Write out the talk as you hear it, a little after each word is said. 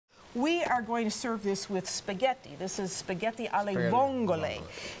we are going to serve this with spaghetti. This is spaghetti alle vongole.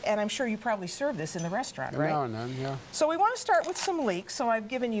 And I'm sure you probably serve this in the restaurant, right? Now and then, yeah. So we want to start with some leeks. So I've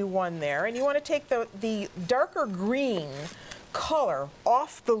given you one there. And you want to take the darker green color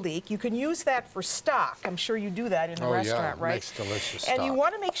off the leek. You can use that for stock. I'm sure you do that in the restaurant, right? Makes delicious And stock. you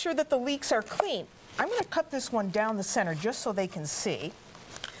want to make sure that the leeks are clean. I'm going to cut this one down the center just so they can see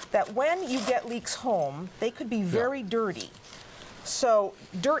that when you get leeks home, they could be very dirty. So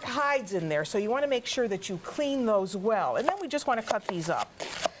dirt hides in there, so you want to make sure that you clean those well. And then we just want to cut these up.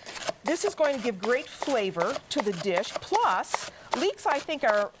 This is going to give great flavor to the dish. Plus, leeks, I think,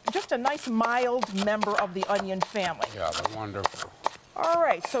 are just a nice mild member of the onion family. Yeah, they're wonderful. All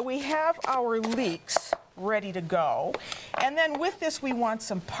right, so we have our leeks ready to go. And then with this, we want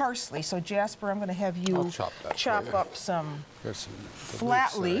some parsley. So Jasper, I'm going to have you chop up some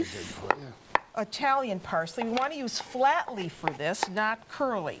flat leaf. Italian parsley. We want to use flat leaf for this, not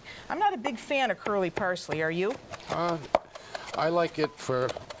curly. I'm not a big fan of curly parsley, are you? I like it for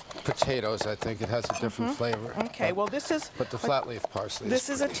potatoes. I think it has a different flavor. Okay, well this is... But the flat leaf parsley This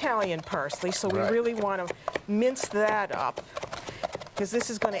is Italian parsley, so we really want to mince that up, because this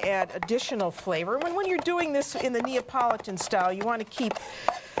is going to add additional flavor. When you're doing this in the Neapolitan style, you want to keep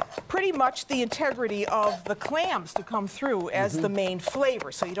pretty much the integrity of the clams to come through as the main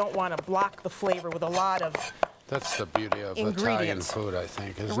flavor, so you don't want to block the flavor with a lot of That's the beauty of Italian food, I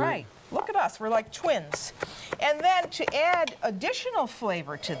think, isn't it? Right. Look at us, we're like twins. And then to add additional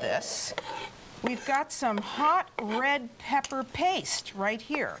flavor to this, we've got some hot red pepper paste right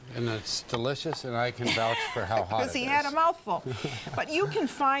here. And it's delicious, and I can vouch for how hot it is. Because he had a mouthful. But you can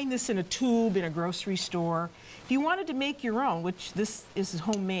find this in a tube in a grocery store. If you wanted to make your own, which this is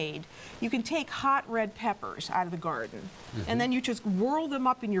homemade, you can take hot red peppers out of the garden, and then you just whirl them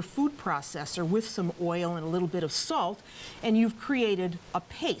up in your food processor with some oil and a little bit of salt, and you've created a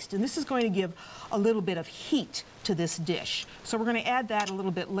paste. And this is going to give a little bit of heat to this dish. So we're going to add that a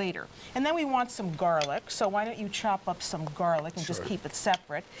little bit later. And then we want some garlic, so why don't you chop up some garlic and just keep it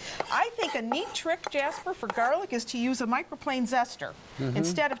separate. I think a neat trick, Jasper, for garlic is to use a microplane zester.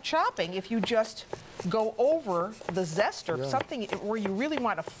 Instead of chopping, if you just go over the zester, something where you really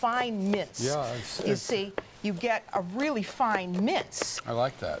want a fine mince. You see, you get a really fine mince. I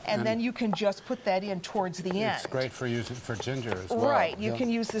like that. And then you can just put that in towards the end. It's great for using for ginger as well. Right. You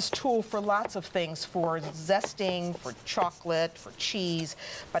can use this tool for lots of things, for zesting, for chocolate, for cheese,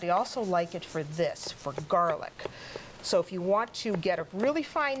 but I also like it for this, for garlic. So if you want to get a really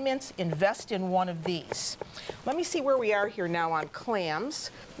fine mince, invest in one of these. Let me see where we are here now on clams.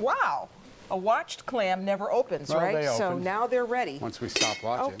 Wow. A watched clam never opens, right? So now they're ready. Once we stop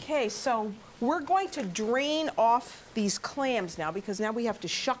watching. Okay, so we're going to drain off these clams now, because now we have to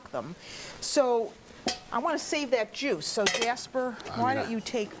shuck them. So I want to save that juice. So Jasper, why don't you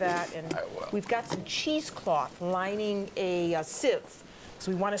take that, and we've got some cheesecloth lining a sieve.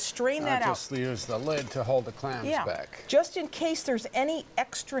 So we want to strain that out. Just use the lid to hold the clams back. Just in case there's any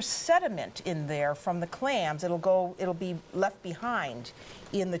extra sediment in there from the clams, it'll be left behind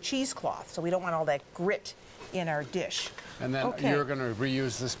in the cheesecloth. So we don't want all that grit in our dish. And then you're going to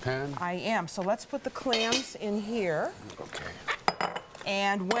reuse this pan? I am. So let's put the clams in here. Okay.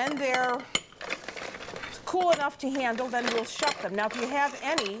 And when they're cool enough to handle, then we'll shuck them. Now, if you have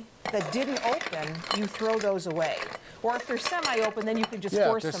any that didn't open, you throw those away. Or if they're semi-open, then you can just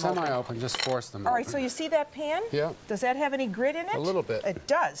force them open. Yeah, if they're semi-open, just force them All right, so you see that pan? Yeah. Does that have any grit in it? A little bit. It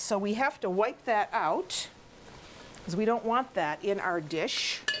does. So we have to wipe that out, because we don't want that in our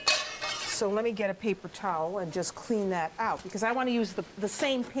dish. So let me get a paper towel and just clean that out, because I want to use the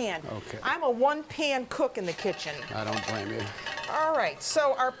same pan. Okay. I'm a one-pan cook in the kitchen. I don't blame you. All right,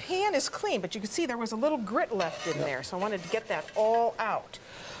 so our pan is clean, but you can see there was a little grit left in there, so I wanted to get that all out.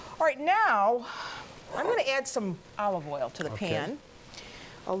 All right, now I'm going to add some olive oil to the pan.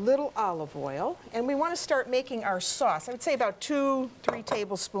 A little olive oil, and we want to start making our sauce. I would say about 2-3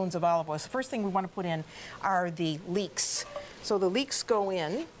 tablespoons of olive oil. So the first thing we want to put in are the leeks. So the leeks go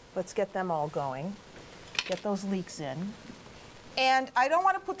in. Let's get them all going. Get those leeks in. And I don't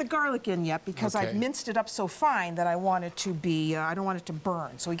want to put the garlic in yet, because I've minced it up so fine that I want it to be, I don't want it to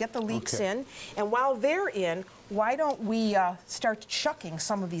burn. So we get the leeks in, and while they're in, why don't we start chucking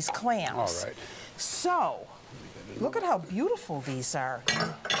some of these clams? All right. So, look at how beautiful these are.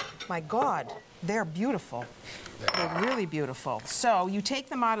 My God, they're beautiful. They're really beautiful. So you take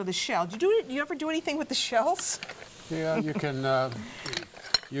them out of the shell. Do you ever do anything with the shells? Yeah, you can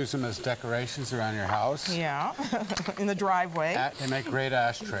use them as decorations around your house. Yeah, in the driveway. They make great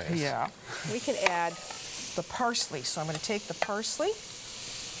ashtrays. Yeah. We can add the parsley. So I'm going to take the parsley,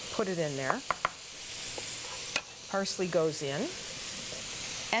 put it in there. Parsley goes in.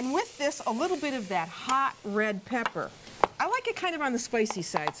 And with this, a little bit of that hot red pepper. I like it kind of on the spicy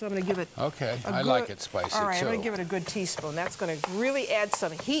side, so I'm going to give it I like it spicy, all right, too. I'm going to give it a good teaspoon. That's going to really add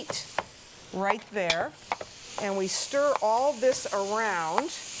some heat right there. And we stir all this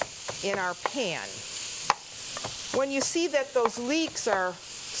around in our pan. When you see that those leeks are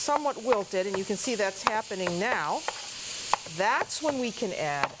somewhat wilted, and you can see that's happening now, that's when we can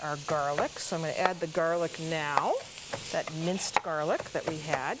add our garlic. So I'm going to add the garlic now, that minced garlic that we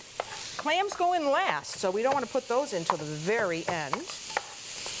had. Clams go in last, so we don't want to put those in till the very end.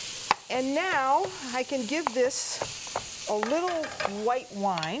 And now I can give this a little white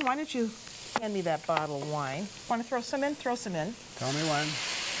wine. Why don't you hand me that bottle of wine? Want to throw some in? Throw some in. Tell me when.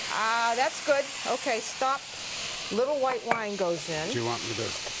 That's good. Okay, stop. Little white wine goes in. Do you want me to?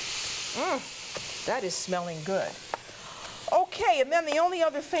 That is smelling good. Okay, and then the only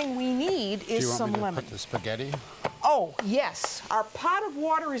other thing we need is some lemon. Do you want me to put the spaghetti? Oh, yes. Our pot of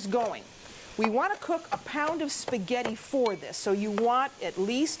water is going. We want to cook a pound of spaghetti for this, so you want at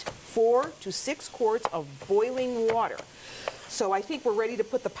least 4 to 6 quarts of boiling water. So I think we're ready to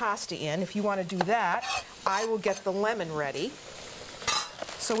put the pasta in. If you want to do that, I will get the lemon ready.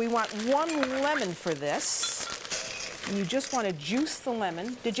 So we want 1 lemon for this. And you just want to juice the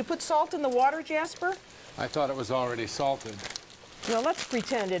lemon. Did you put salt in the water, Jasper? I thought it was already salted. Well, let's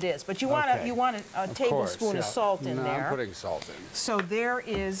pretend it is. But you want a tablespoon of salt in there. I'm putting salt in. So there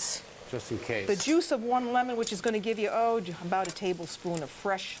is just in case. the juice of 1 lemon, which is going to give you, about a tablespoon of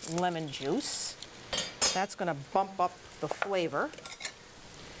fresh lemon juice. That's going to bump up the flavor.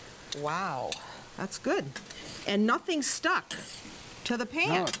 Wow, that's good. And nothing stuck to the pan.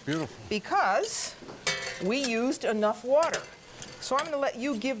 No, it's beautiful. Because we used enough water. So I'm going to let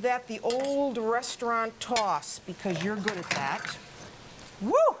you give that the old restaurant toss because you're good at that.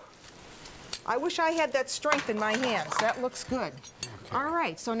 Woo! I wish I had that strength in my hands. That looks good. Okay. All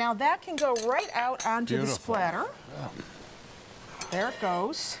right, so now that can go right out onto the splatter. Yeah. There it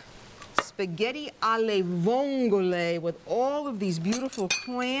goes. Spaghetti alle vongole with all of these beautiful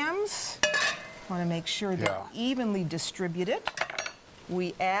clams. I want to make sure they're evenly distributed.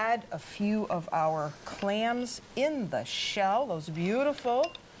 We add a few of our clams in the shell, those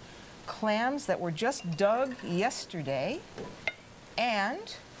beautiful clams that were just dug yesterday.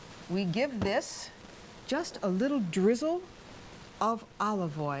 And we give this just a little drizzle of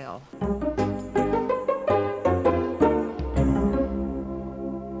olive oil.